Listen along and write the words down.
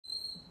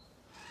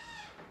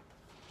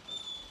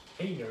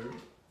Hey nerd,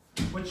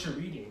 what you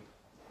reading?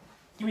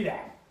 Give me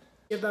that.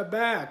 Give that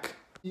back.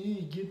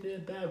 Get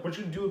that back. What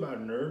you gonna do about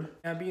it, nerd?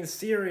 I'm being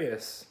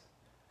serious.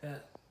 I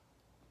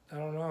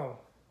don't know.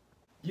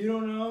 You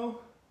don't know?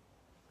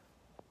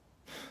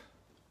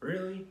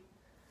 Really?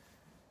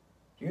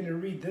 You're gonna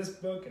read this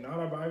book, an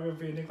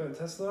autobiography of Nikola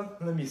Tesla?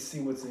 Let me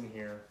see what's in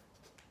here.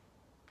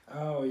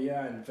 Oh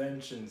yeah,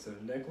 Inventions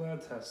of Nikola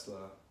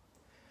Tesla.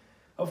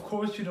 Of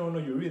course you don't know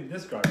you're reading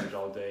this garbage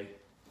all day.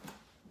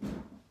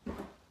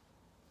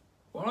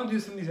 Why don't I do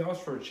something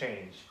else for a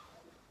change?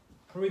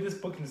 I'll read this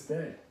book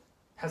instead.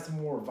 Has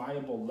some more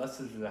valuable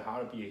lessons in how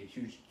to be a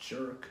huge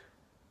jerk.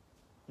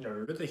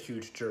 Nerd. You're the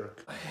huge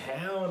jerk.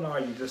 Hell no,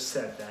 you just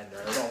said that,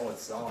 nerd. Oh,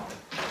 it's on.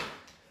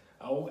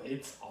 Oh,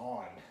 it's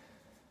on.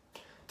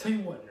 Tell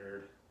you what,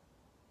 nerd.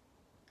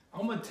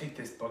 I'm gonna take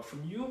this book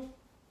from you.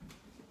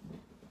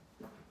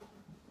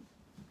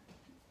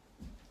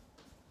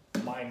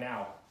 Mine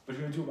now. What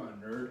you gonna do about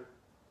it, nerd?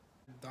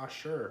 Not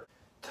sure.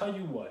 Tell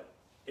you what.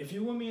 If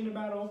you win me in a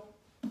battle,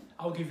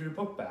 I'll give your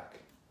book back.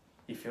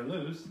 If you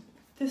lose,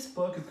 this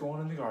book is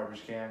going in the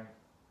garbage can.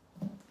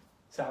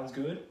 Sounds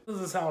good?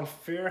 Doesn't sound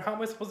fair. How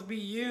am I supposed to be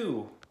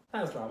you?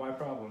 That's not my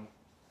problem.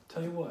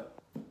 Tell you what.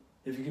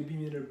 If you can beat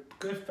me in a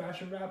good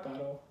fashion rap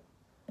battle,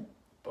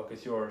 book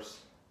is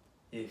yours.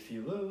 If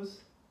you lose,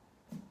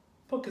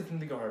 book is in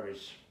the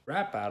garbage.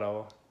 Rap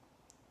battle?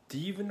 Do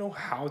you even know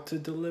how to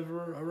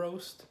deliver a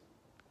roast?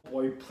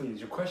 Boy, please,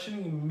 you're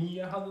questioning me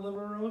on how to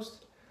deliver a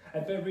roast? I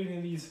bet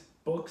reading these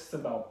books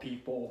about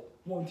people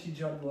won't teach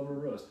you how to deliver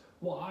a roast.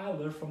 Well, I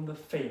learned from the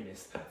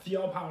famous, the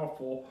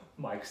all-powerful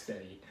Mike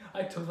Steady.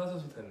 I took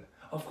lessons with him.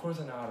 Of course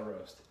I know how to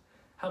roast.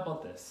 How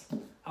about this?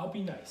 I'll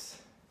be nice.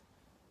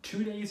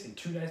 2 days and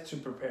 2 nights to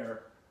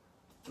prepare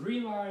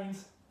 3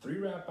 lines, 3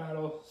 rap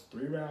battles,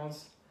 3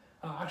 rounds.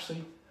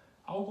 Actually,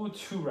 I'll go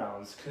 2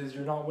 rounds because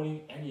you're not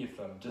winning any of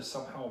them. Just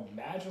somehow,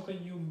 magically,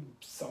 you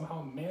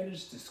somehow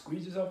managed to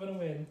squeeze yourself in a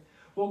win.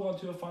 We'll go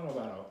to a final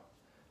battle.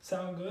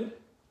 Sound good?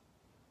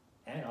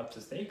 And up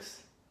to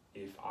stakes,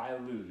 if I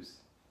lose,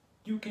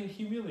 you can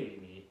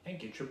humiliate me and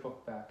get your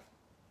book back.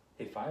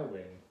 If I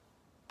win,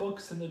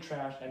 book's in the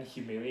trash and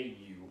humiliate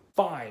you.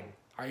 Fine.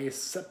 I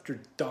accept your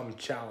dumb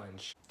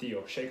challenge.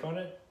 Deal. Shake on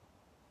it?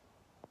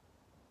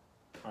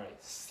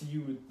 Alright, see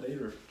you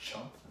later,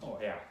 chump. Oh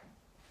yeah.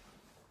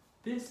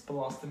 This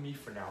belongs to me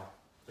for now.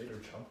 Later,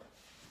 chump.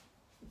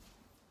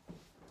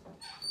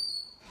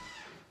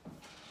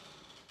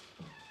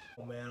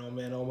 Oh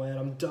man,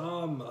 I'm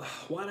dumb.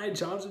 Why did I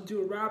challenge him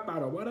to a rap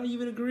battle? Why did I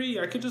even agree?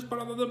 I could just put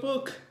another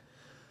book.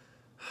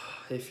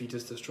 If he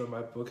just destroyed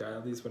my book, I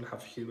at least wouldn't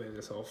have to humiliate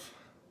myself.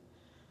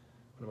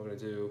 What am I gonna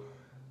do?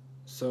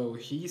 So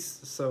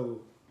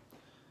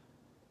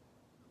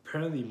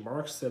apparently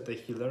Mark said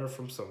that he learned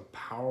from some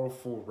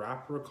powerful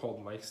rapper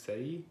called Mike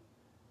Steady.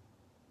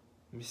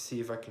 Let me see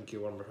if I can get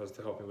one of my friends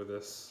to help me with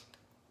this.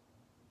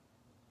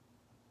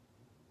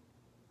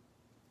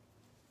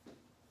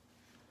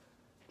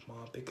 Come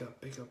on, pick up.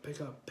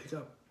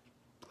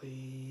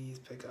 Please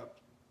pick up.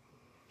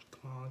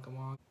 Come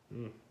on.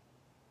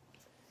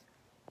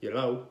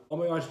 Hello? Oh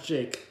my gosh,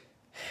 Jake,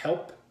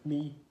 help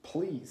me,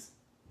 please.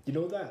 You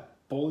know that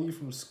bully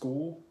from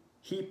school?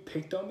 He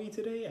picked on me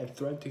today and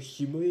threatened to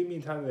humiliate me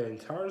in front of the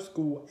entire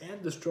school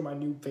and destroy my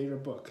new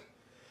favorite book.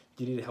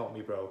 You need to help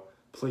me, bro.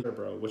 Please,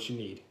 bro, what you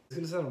need? It's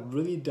gonna sound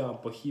really dumb,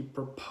 but he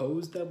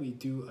proposed that we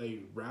do a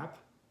rap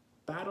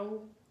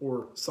battle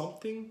or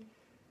something,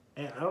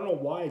 and I don't know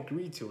why I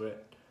agreed to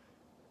it,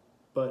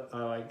 but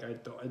I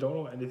don't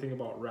know anything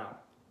about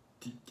rap.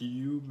 Do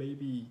you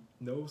maybe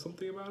know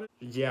something about it?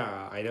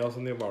 Yeah, I know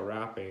something about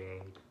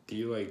rapping. Do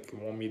you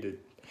want me to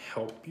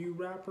help you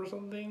rap or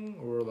something?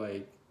 Or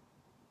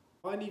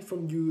all I need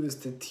from you is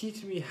to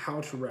teach me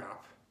how to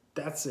rap.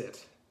 That's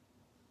it.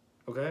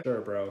 Okay? Sure,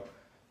 bro.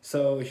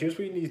 So here's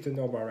what you need to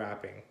know about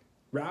rapping.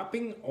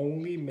 Rapping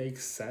only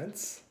makes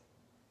sense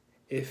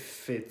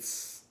if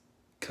it's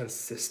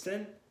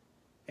consistent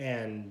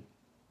and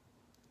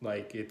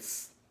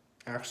it's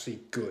actually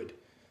good.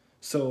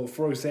 So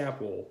for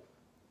example,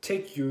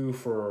 take you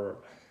for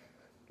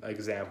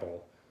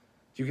example.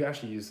 You can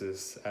actually use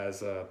this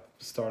as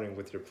starting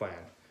with your plan.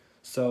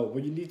 So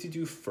what you need to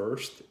do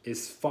first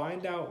is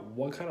find out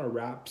what kind of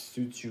rap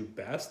suits you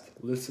best.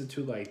 Listen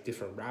to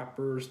different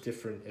rappers,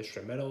 different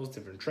instrumentals,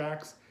 different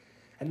tracks,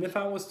 and then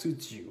find what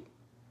suits you.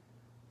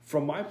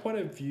 From my point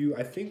of view,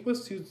 I think what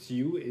suits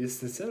you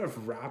is instead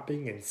of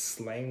rapping in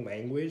slang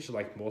language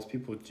like most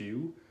people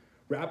do,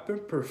 rap in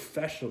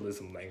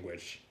professionalism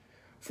language.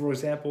 For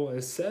example,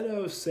 instead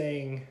of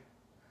saying,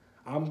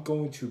 I'm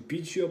going to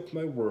beat you up with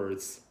my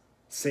words,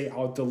 say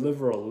I'll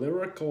deliver a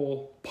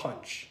lyrical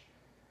punch.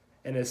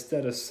 And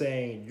instead of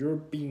saying you're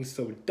being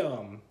so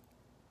dumb,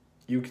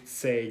 you could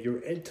say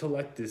your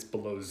intellect is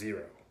below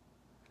 0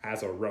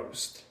 as a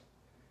roast.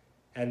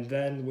 And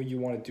then what you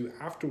want to do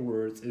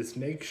afterwards is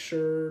make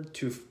sure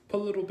to put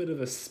a little bit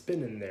of a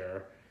spin in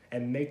there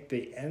and make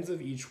the ends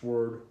of each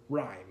word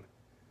rhyme.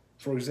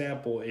 For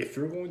example, if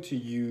you're going to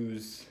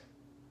use,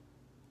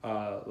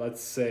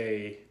 let's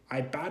say,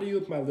 I battle you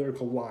with my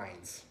lyrical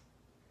lines,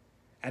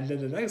 And then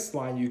the next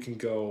line you can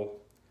go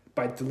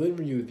by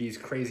delivering you these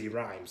crazy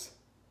rhymes.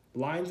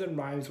 Lines and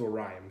rhymes will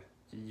rhyme.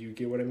 You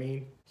get what I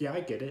mean? Yeah,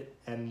 I get it.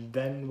 And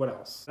then what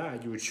else?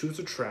 You would choose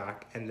a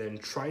track and then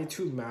try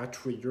to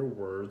match with your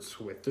words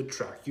with the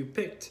track you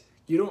picked.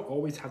 You don't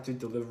always have to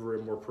deliver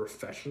it more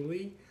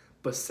professionally,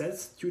 but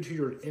since due to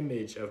your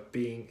image of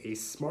being a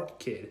smart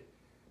kid,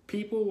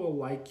 people will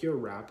like your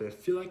rap and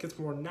feel like it's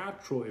more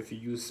natural if you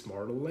use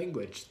smarter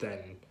language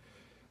than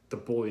the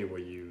bully will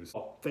use.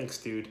 Oh, thanks,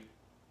 dude.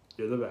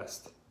 You're the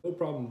best. No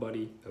problem,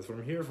 buddy. That's what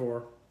I'm here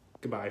for.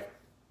 Goodbye.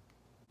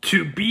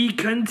 To be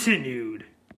continued.